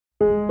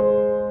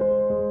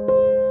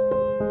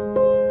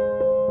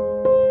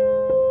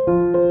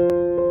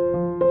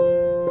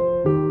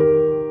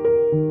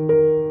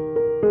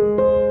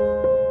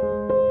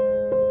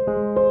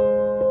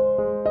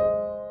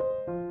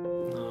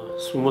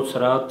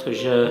moc rád,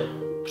 že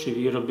při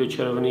výrobě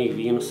červených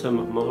vín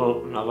jsem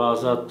mohl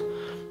navázat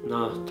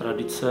na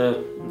tradice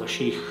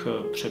našich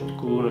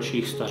předků,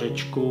 našich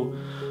stařečků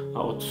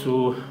a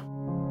otců.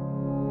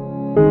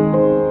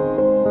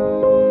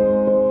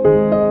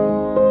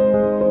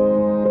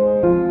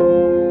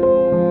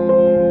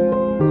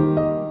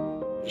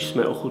 Když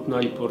jsme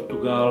ochutnali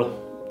Portugal,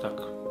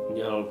 tak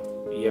měl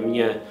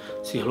jemně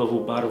cihlovou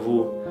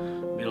barvu,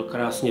 byl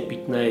krásně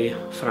pitný,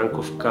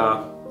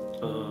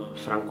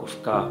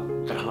 Frankovka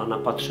drhla na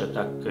patře,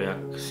 tak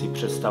jak si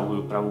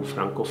představuju pravou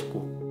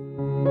Frankovku.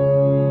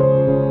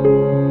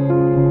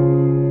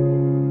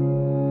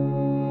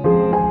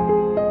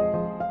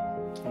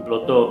 Bylo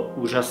to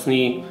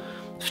úžasný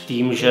v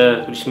tím,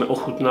 že když jsme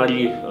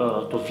ochutnali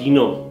to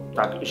víno,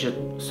 takže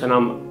se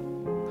nám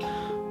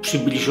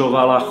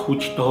přibližovala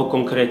chuť toho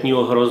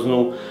konkrétního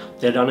hroznu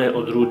té dané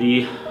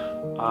odrůdy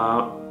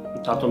a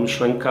tato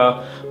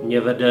myšlenka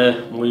mě vede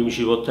mojím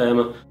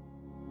životem.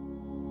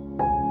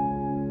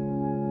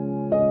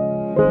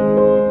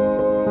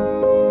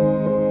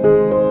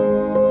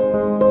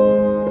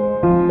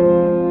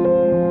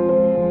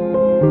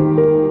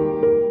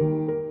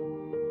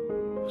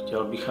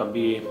 Chtěl bych,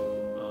 aby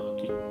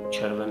ty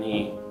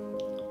červené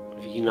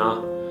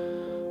vína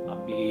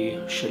aby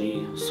šly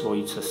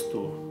svoji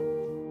cestu.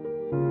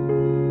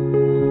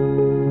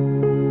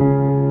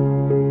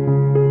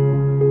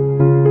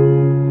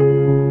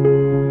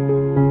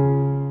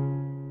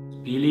 Z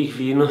bílých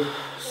vín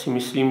si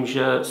myslím,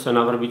 že se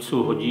na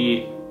vrbicu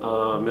hodí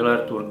Müller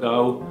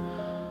Thurgau.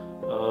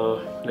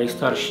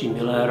 Nejstarší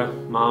Müller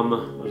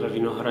mám ve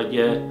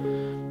vinohradě,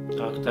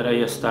 který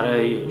je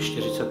starý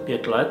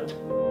 45 let.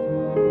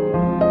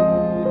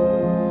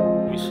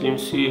 Myslím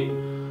si,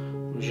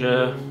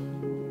 že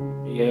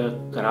je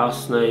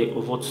krásný,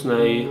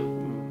 ovocný,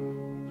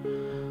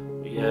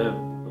 je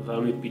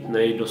velmi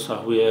pitný,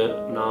 dosahuje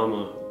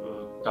nám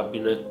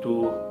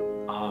kabinetu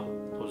a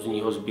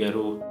pozdního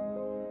sběru.